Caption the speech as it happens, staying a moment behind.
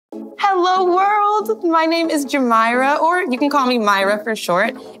Hello world! My name is Jahmyra, or you can call me Myra for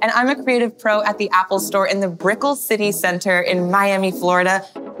short, and I'm a creative pro at the Apple Store in the Brickell City Center in Miami, Florida.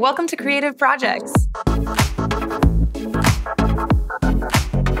 Welcome to Creative Projects.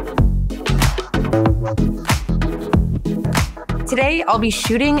 Today, I'll be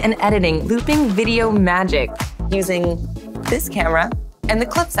shooting and editing looping video magic using this camera and the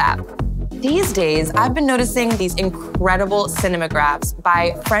Clips app. These days, I've been noticing these incredible cinemagraphs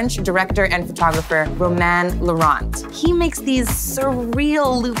by French director and photographer Romain Laurent. He makes these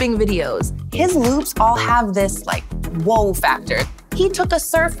surreal looping videos. His loops all have this, like, whoa factor. He took a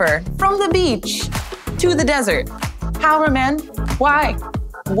surfer from the beach to the desert. How, Romain? Why?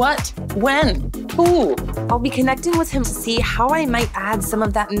 What? When? Who? I'll be connecting with him to see how I might add some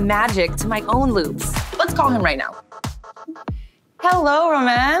of that magic to my own loops. Let's call him right now. Hello,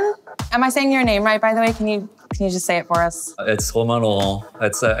 Romain. Am I saying your name right, by the way? Can you just say it for us? It's Romain Laurent.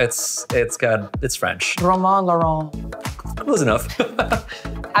 It's French. Romain Laurent. Close enough.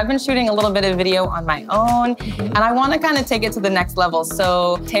 I've been shooting a little bit of video on my own, and I want to kind of take it to the next level.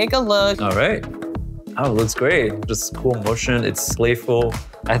 So take a look. All right. Oh, it looks great. Just cool motion. It's playful.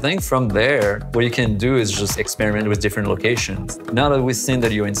 I think from there, what you can do is just experiment with different locations. Now that we've seen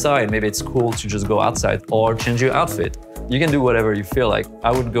that you're inside, maybe it's cool to just go outside or change your outfit. You can do whatever you feel like.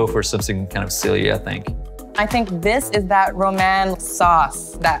 I would go for something kind of silly, I think. I think this is that Romain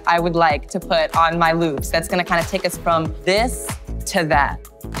sauce that I would like to put on my loops. That's gonna kind of take us from this to that.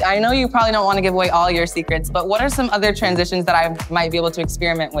 I know you probably don't want to give away all your secrets, but what are some other transitions that I might be able to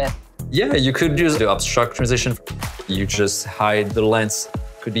experiment with? Yeah, you could use the obstruct transition. You just hide the lens.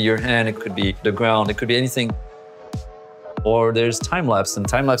 It could be your hand, it could be the ground, it could be anything. Or there's time-lapse, and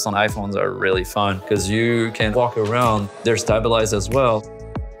time-lapse on iPhones are really fun because you can walk around. They're stabilized as well.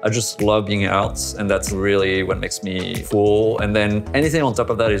 I just love being out, and that's really what makes me full. And then anything on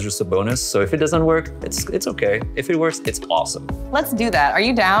top of that is just a bonus. So if it doesn't work, it's okay. If it works, it's awesome. Let's do that. Are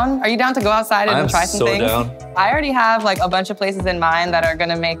you down? Are you down to go outside and try some things? I'm so down. I already have like a bunch of places in mind that are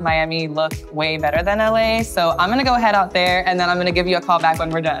gonna make Miami look way better than LA. So I'm gonna go head out there, and then I'm gonna give you a call back when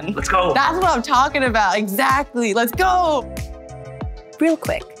we're done. Let's go. That's what I'm talking about, exactly. Let's go. Real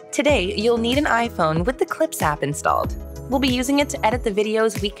quick, today you'll need an iPhone with the Clips app installed. We'll be using it to edit the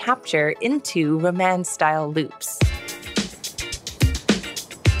videos we capture into Romain-style loops.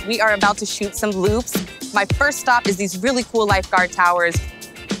 We are about to shoot some loops. My first stop is these really cool lifeguard towers.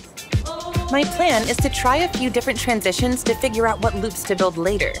 My plan is to try a few different transitions to figure out what loops to build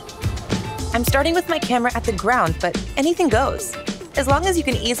later. I'm starting with my camera at the ground, but anything goes, as long as you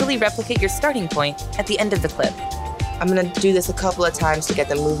can easily replicate your starting point at the end of the clip. I'm gonna do this a couple of times to get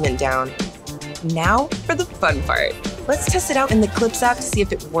the movement down. Now for the fun part. Let's test it out in the Clips app to see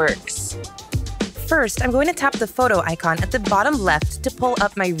if it works. First, I'm going to tap the photo icon at the bottom left to pull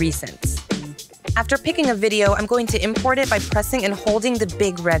up my recents. After picking a video, I'm going to import it by pressing and holding the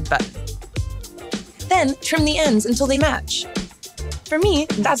big red button. Then, trim the ends until they match. For me,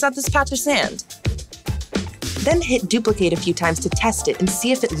 that's at this patch of sand. Then hit duplicate a few times to test it and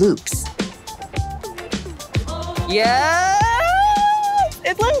see if it loops. Yes!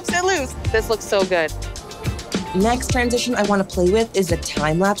 It loops. This looks so good. Next transition I want to play with is the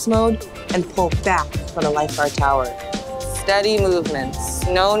time-lapse mode and pull back from the lifeguard tower. Steady movements.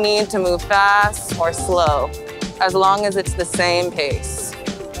 No need to move fast or slow, as long as it's the same pace.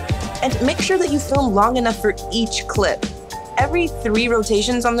 And make sure that you film long enough for each clip. Every 3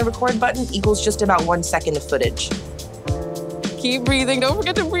 rotations on the record button equals just about 1 second of footage. Keep breathing, don't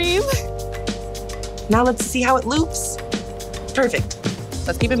forget to breathe. Now let's see how it loops. Perfect.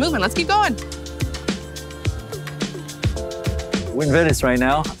 Let's keep it moving, let's keep going. We're in Venice right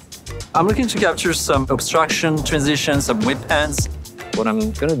now. I'm looking to capture some obstruction, transitions, some whip ends. What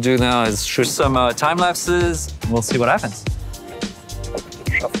I'm gonna do now is shoot some time lapses. We'll see what happens.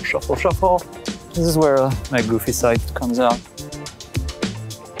 Shuffle, shuffle, shuffle. This is where my goofy side comes out.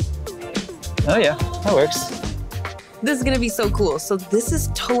 Oh yeah, that works. This is gonna be so cool. So this is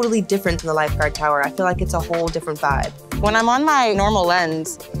totally different than the lifeguard tower. I feel like it's a whole different vibe. When I'm on my normal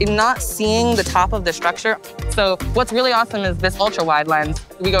lens, I'm not seeing the top of the structure. So what's really awesome is this ultra wide lens.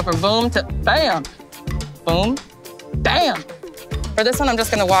 We go from boom to bam, boom, bam. For this one, I'm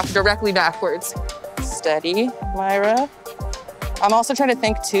just gonna walk directly backwards. Steady, Myra. I'm also trying to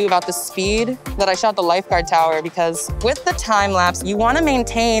think too about the speed that I shot the lifeguard tower, because with the time lapse, you wanna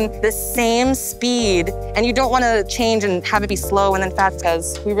maintain the same speed and you don't wanna change and have it be slow and then fast,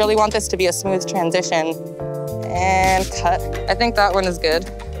 because we really want this to be a smooth transition. And cut. I think that one is good.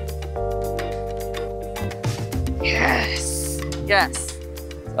 Yes, yes.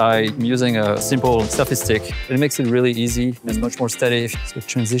 I'm using a simple selfie stick. It makes it really easy. It's much more steady. So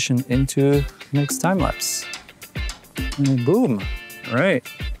transition into next time lapse. And boom. All right.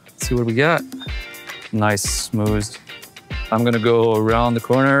 Let's see what we got. Nice, smooth. I'm gonna go around the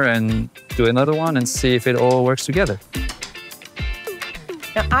corner and do another one and see if it all works together.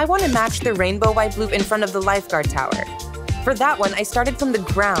 Now, I want to match the rainbow wipe loop in front of the lifeguard tower. For that one, I started from the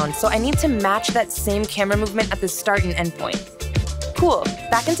ground, so I need to match that same camera movement at the start and end point. Cool,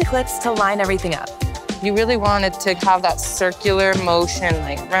 back into clips to line everything up. You really wanted to have that circular motion,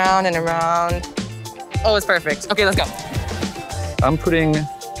 like round and around. Oh, it's perfect. Okay, let's go. I'm putting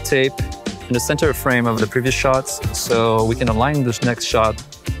tape in the center frame of the previous shots so we can align this next shot.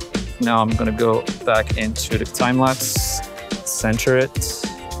 Now I'm gonna go back into the time lapse, center it,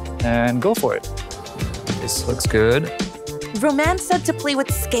 and go for it. This looks good. Romain said to play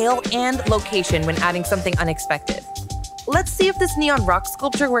with scale and location when adding something unexpected. Let's see if this neon rock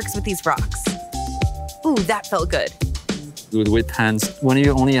sculpture works with these rocks. Ooh, that felt good. Good with hands. When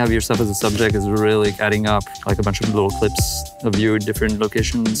you only have yourself as a subject, it's really adding up like a bunch of little clips of you in different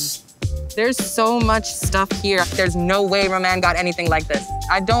locations. There's so much stuff here. There's no way Romain got anything like this.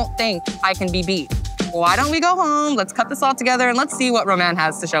 I don't think I can be beat. Why don't we go home? Let's cut this all together and let's see what Romain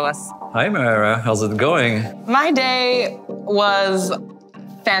has to show us. Hi, Jahmyra. How's it going? My day was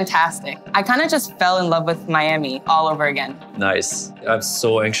fantastic. I kind of just fell in love with Miami all over again. Nice. I'm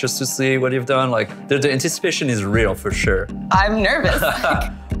so anxious to see what you've done. Like, the anticipation is real for sure. I'm nervous.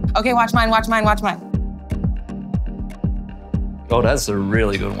 Okay, watch mine, watch mine, watch mine. Oh, that's a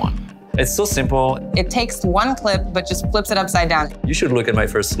really good one. It's so simple. It takes one clip, but just flips it upside down. You should look at my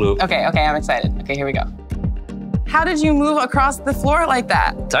first loop. Okay, I'm excited. Okay, here we go. How did you move across the floor like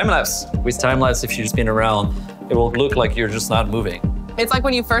that? Time-lapse. With time-lapse, if you spin around, it will look like you're just not moving. It's like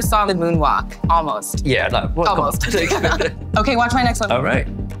when you first saw the moonwalk, almost. Yeah, almost. Okay, watch my next one. All right.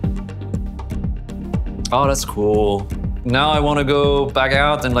 Oh, that's cool. Now I want to go back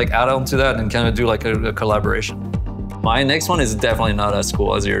out and like add on to that and kind of do like a collaboration. My next one is definitely not as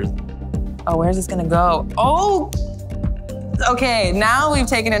cool as yours. Oh, where's this gonna go? Oh! Okay, now we've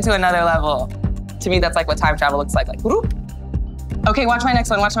taken it to another level. To me, that's like what time travel looks like whoop. Okay, watch my next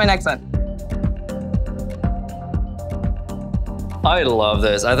one, watch my next one. I love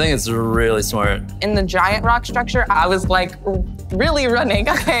this. I think it's really smart. In the giant rock structure, I was like really running,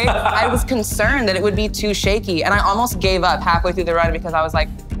 okay? I was concerned that it would be too shaky and I almost gave up halfway through the run because I was like,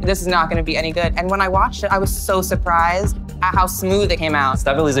 this is not gonna be any good. And when I watched it, I was so surprised at how smooth it came out.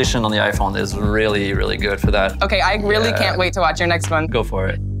 Stabilization on the iPhone is really, really good for that. Okay, I really can't wait to watch your next one. Go for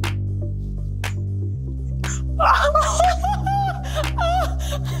it.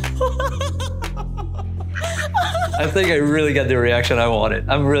 I think I really got the reaction I wanted.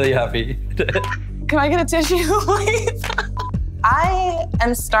 I'm really happy. Can I get a tissue, please? I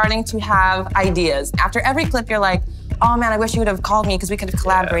am starting to have ideas. After every clip, you're like, oh man, I wish you would have called me because we could have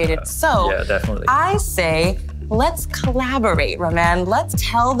collaborated. Yeah. So yeah, definitely. I say, let's collaborate, Romain. Let's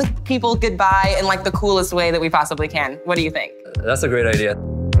tell the people goodbye in like the coolest way that we possibly can. What do you think? That's a great idea.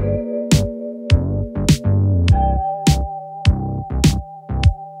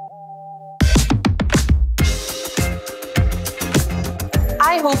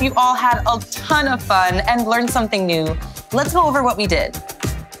 I hope you all had a ton of fun and learned something new. Let's go over what we did.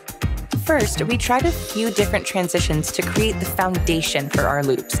 First, we tried a few different transitions to create the foundation for our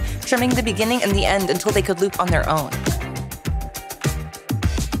loops, trimming the beginning and the end until they could loop on their own.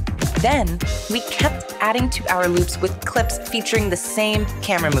 Then, we kept adding to our loops with clips featuring the same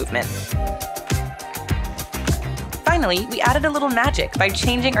camera movement. Finally, we added a little magic by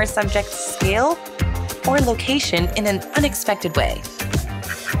changing our subject's scale or location in an unexpected way.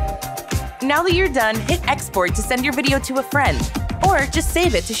 Now that you're done, hit export to send your video to a friend, or just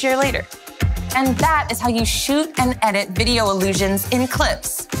save it to share later. And that is how you shoot and edit video illusions in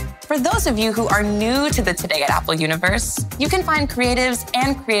clips. For those of you who are new to the Today at Apple universe, you can find creatives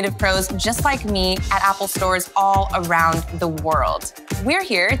and creative pros just like me at Apple stores all around the world. We're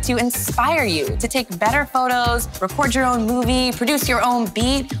here to inspire you to take better photos, record your own movie, produce your own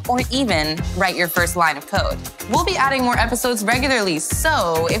beat, or even write your first line of code. We'll be adding more episodes regularly,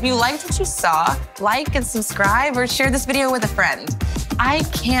 so if you liked what you saw, like and subscribe or share this video with a friend. I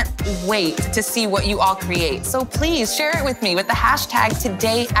can't wait to see what you all create, so please share it with me with the hashtag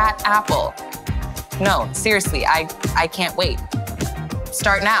 #TodayAtApple. No, seriously, I can't wait.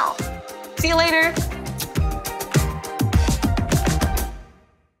 Start now. See you later.